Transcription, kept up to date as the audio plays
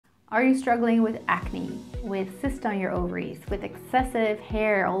Are you struggling with acne, with cysts on your ovaries, with excessive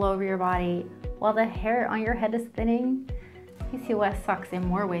hair all over your body while the hair on your head is thinning? PCOS sucks in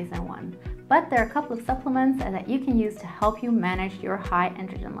more ways than one, but there are a couple of supplements that you can use to help you manage your high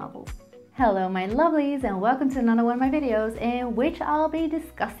androgen levels. Hello my lovelies, and welcome to another one of my videos in which I'll be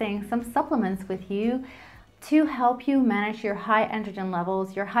discussing some supplements with you to help you manage your high androgen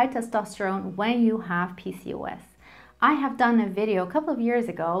levels, your high testosterone when you have PCOS. I have done a video a couple of years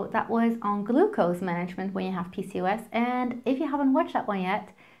ago that was on glucose management when you have PCOS, and if you haven't watched that one yet,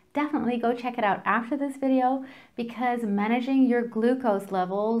 definitely go check it out after this video, because managing your glucose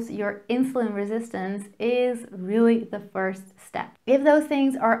levels, your insulin resistance, is really the first step. If those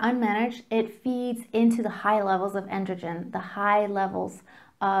things are unmanaged, it feeds into the high levels of androgen, the high levels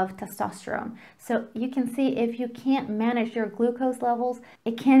of testosterone. So you can see if you can't manage your glucose levels,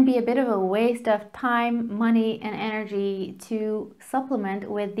 it can be a bit of a waste of time, money, and energy to supplement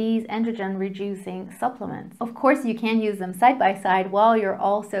with these androgen reducing supplements. Of course, you can use them side by side while you're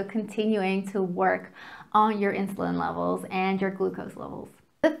also continuing to work on your insulin levels and your glucose levels.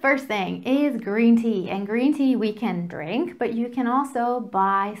 The first thing is green tea, and green tea we can drink, but you can also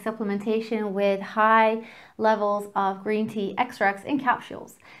buy supplementation with high levels of green tea extracts in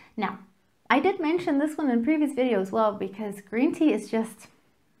capsules. Now, I did mention this one in previous video as well, because green tea is just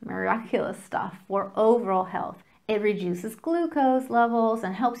miraculous stuff for overall health. It reduces glucose levels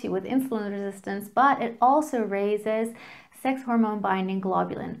and helps you with insulin resistance, but it also raises sex hormone binding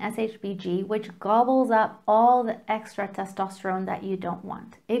globulin, SHBG, which gobbles up all the extra testosterone that you don't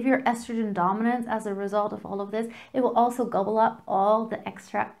want. If you're estrogen dominant as a result of all of this, it will also gobble up all the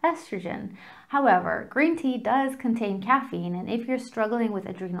extra estrogen. However, green tea does contain caffeine, and if you're struggling with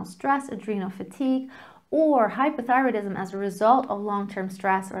adrenal stress, adrenal fatigue, or hypothyroidism as a result of long-term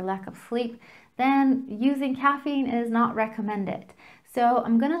stress or lack of sleep, then using caffeine is not recommended. So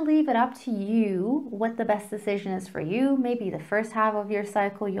I'm going to leave it up to you what the best decision is for you. Maybe the first half of your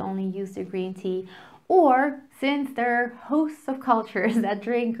cycle you only use the green tea, or since there are hosts of cultures that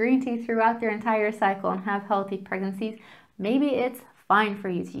drink green tea throughout their entire cycle and have healthy pregnancies, maybe it's fine for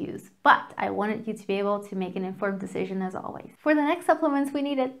you to use. But I wanted you to be able to make an informed decision as always. For the next supplements, we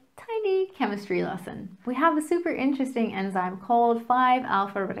need a tiny chemistry lesson. We have a super interesting enzyme called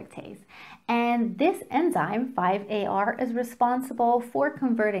 5-alpha reductase. And this enzyme, 5-AR, is responsible for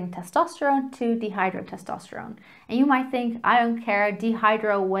converting testosterone to dehydrotestosterone. And you might think, I don't care,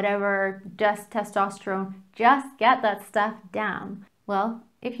 dehydro, whatever, just testosterone, just get that stuff down. Well,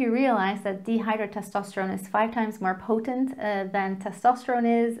 if you realize that dehydrotestosterone is 5 times more potent than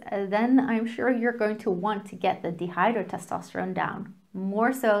testosterone is, then I'm sure you're going to want to get the dehydrotestosterone down,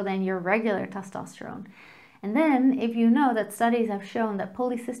 more so than your regular testosterone. And then if you know that studies have shown that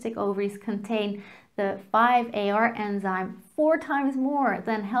polycystic ovaries contain the 5-AR enzyme 4 times more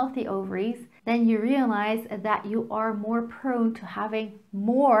than healthy ovaries, then you realize that you are more prone to having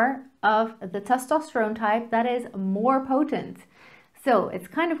more of the testosterone type that is more potent. So it's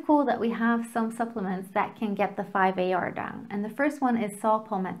kind of cool that we have some supplements that can get the 5-AR down. And the first one is saw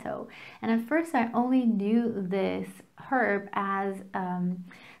Palmetto. And at first I only knew this herb as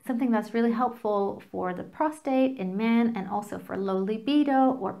something that's really helpful for the prostate in men, and also for low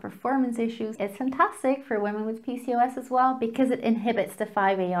libido or performance issues. It's fantastic for women with PCOS as well, because it inhibits the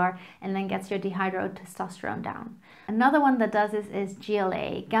 5-AR and then gets your dehydrotestosterone down. Another one that does this is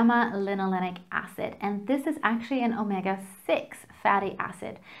GLA, Gamma-linolenic acid, and this is actually an omega-6 fatty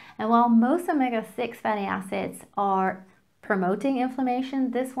acid. And while most omega-6 fatty acids are promoting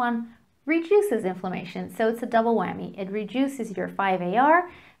inflammation, this one reduces inflammation. So it's a double whammy. It reduces your 5-AR,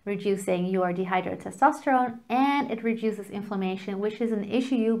 reducing your dehydrotestosterone, and it reduces inflammation, which is an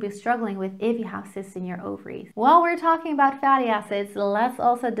issue you'll be struggling with if you have cysts in your ovaries. While we're talking about fatty acids, let's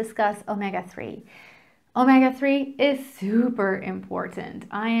also discuss omega-3. Omega-3 is super important.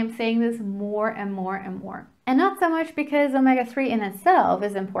 I am saying this more and more and more. And not so much because omega-3 in itself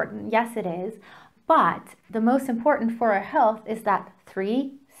is important. Yes, it is. But the most important for our health is that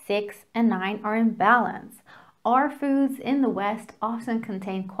 3, 6, and 9 are in balance. Our foods in the West often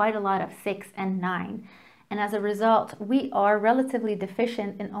contain quite a lot of 6 and 9. And as a result, we are relatively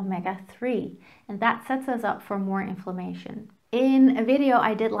deficient in omega-3. And that sets us up for more inflammation. In a video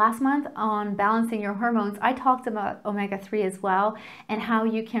I did last month on balancing your hormones, I talked about omega-3 as well, and how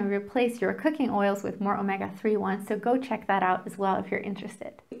you can replace your cooking oils with more omega-3 ones. So go check that out as well if you're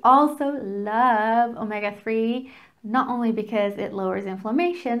interested. We also love omega-3, not only because it lowers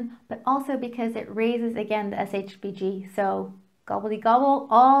inflammation, but also because it raises, again, the SHBG. So gobbly gobble,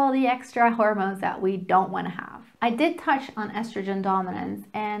 all the extra hormones that we don't want to have. I did touch on estrogen dominance,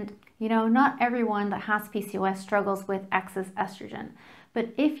 and you know, not everyone that has PCOS struggles with excess estrogen. But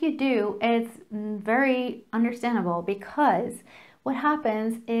if you do, it's very understandable, because what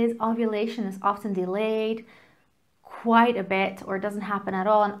happens is ovulation is often delayed quite a bit or doesn't happen at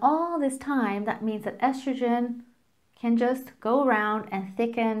all. And all this time, that means that estrogen can just go around and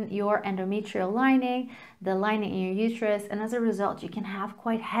thicken your endometrial lining, the lining in your uterus, and as a result, you can have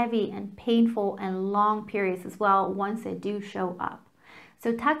quite heavy and painful and long periods as well once they do show up.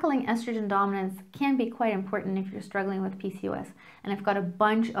 So tackling estrogen dominance can be quite important if you're struggling with PCOS, and I've got a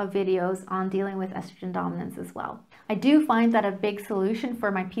bunch of videos on dealing with estrogen dominance as well. I do find that a big solution for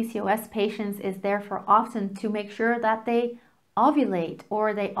my PCOS patients is therefore often to make sure that they ovulate,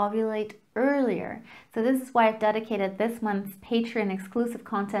 or they ovulate earlier. So this is why I've dedicated this month's Patreon exclusive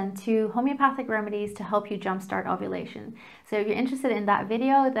content to homeopathic remedies to help you jumpstart ovulation. So if you're interested in that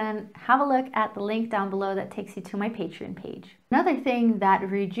video, then have a look at the link down below that takes you to my Patreon page. Another thing that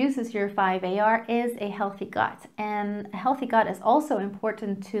reduces your 5-AR is a healthy gut. And a healthy gut is also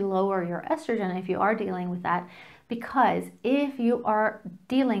important to lower your estrogen if you are dealing with that. Because if you are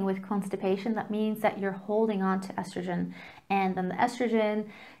dealing with constipation, that means that you're holding on to estrogen, and then the estrogen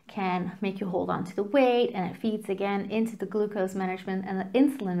can make you hold on to the weight, and it feeds again into the glucose management and the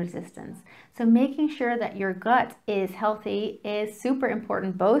insulin resistance. So making sure that your gut is healthy is super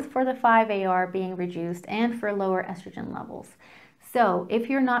important, both for the 5-AR being reduced and for lower estrogen levels. So if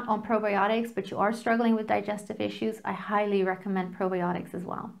you're not on probiotics, but you are struggling with digestive issues, I highly recommend probiotics as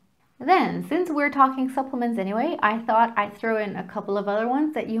well. Then, since we're talking supplements anyway, I thought I'd throw in a couple of other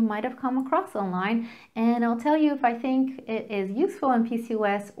ones that you might have come across online, and I'll tell you if I think it is useful in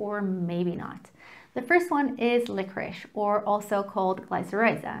PCOS or maybe not. The first one is licorice, or also called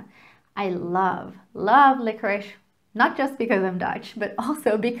glycyrrhiza. I love licorice, not just because I'm Dutch, but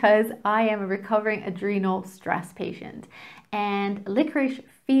also because I am a recovering adrenal stress patient, and licorice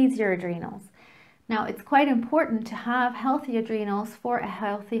feeds your adrenals. Now, it's quite important to have healthy adrenals for a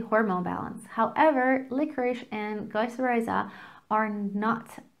healthy hormone balance. However, licorice and glycyrrhiza are not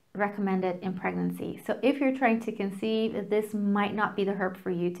recommended in pregnancy. So if you're trying to conceive, this might not be the herb for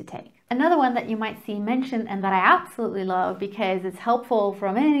you to take. Another one that you might see mentioned and that I absolutely love because it's helpful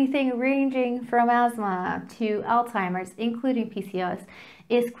from anything ranging from asthma to Alzheimer's, including PCOS,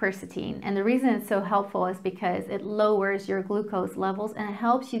 is quercetin. And the reason it's so helpful is because it lowers your glucose levels and it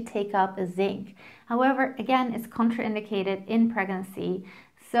helps you take up zinc. However, again, it's contraindicated in pregnancy.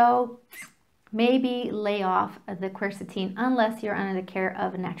 So maybe lay off the quercetin unless you're under the care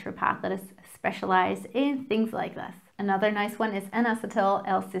of a naturopath that is specialized in things like this. Another nice one is N-acetyl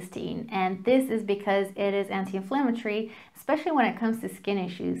L-cysteine, and this is because it is anti-inflammatory, especially when it comes to skin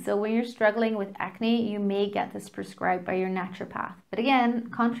issues. So when you're struggling with acne, you may get this prescribed by your naturopath. But again,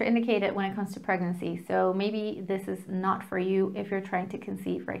 contraindicated when it comes to pregnancy. So maybe this is not for you if you're trying to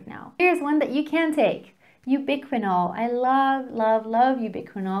conceive right now. Here's one that you can take. Ubiquinol. I love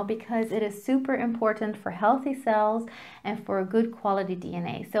ubiquinol because it is super important for healthy cells and for a good quality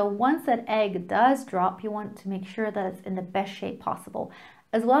DNA. So once that egg does drop, you want to make sure that it's in the best shape possible,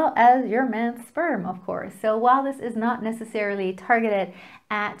 as well as your man's sperm, of course. So while this is not necessarily targeted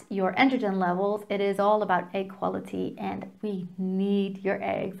at your androgen levels, it is all about egg quality, and we need your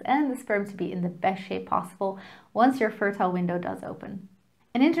eggs and the sperm to be in the best shape possible once your fertile window does open.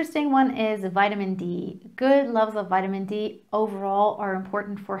 An interesting one is vitamin D. Good levels of vitamin D overall are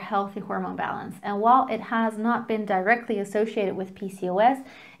important for healthy hormone balance. And while it has not been directly associated with PCOS,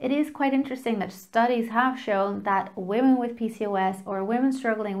 it is quite interesting that studies have shown that women with PCOS or women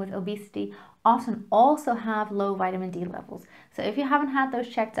struggling with obesity often also have low vitamin D levels. So if you haven't had those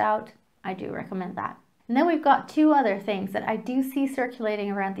checked out, I do recommend that. And then we've got two other things that I do see circulating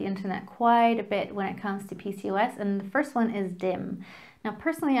around the internet quite a bit when it comes to PCOS. And the first one is DIM. Now,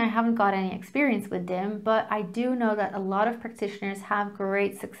 personally, I haven't got any experience with DIM, but I do know that a lot of practitioners have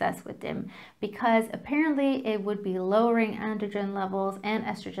great success with DIM because apparently it would be lowering androgen levels and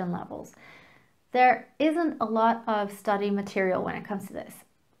estrogen levels. There isn't a lot of study material when it comes to this.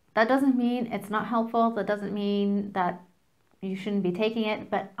 That doesn't mean it's not helpful. That doesn't mean that you shouldn't be taking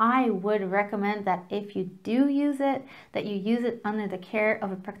it, but I would recommend that if you do use it, that you use it under the care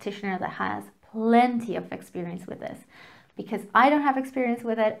of a practitioner that has plenty of experience with this. Because I don't have experience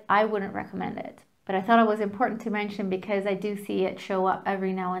with it, I wouldn't recommend it. But I thought it was important to mention because I do see it show up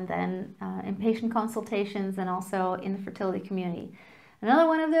every now and then in patient consultations and also in the fertility community. Another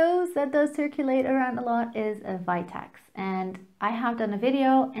one of those that does circulate around a lot is Vitex. And I have done a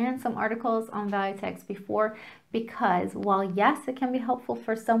video and some articles on Vitex before because while yes, it can be helpful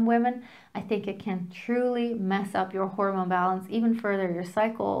for some women, I think it can truly mess up your hormone balance even further. Your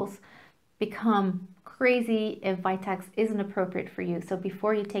cycles become crazy if Vitex isn't appropriate for you. So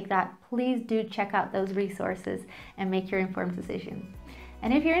before you take that, please do check out those resources and make your informed decision.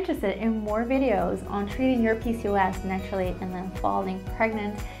 And if you're interested in more videos on treating your PCOS naturally and then falling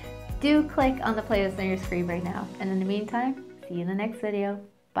pregnant, do click on the playlist on your screen right now. And in the meantime, see you in the next video.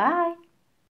 Bye!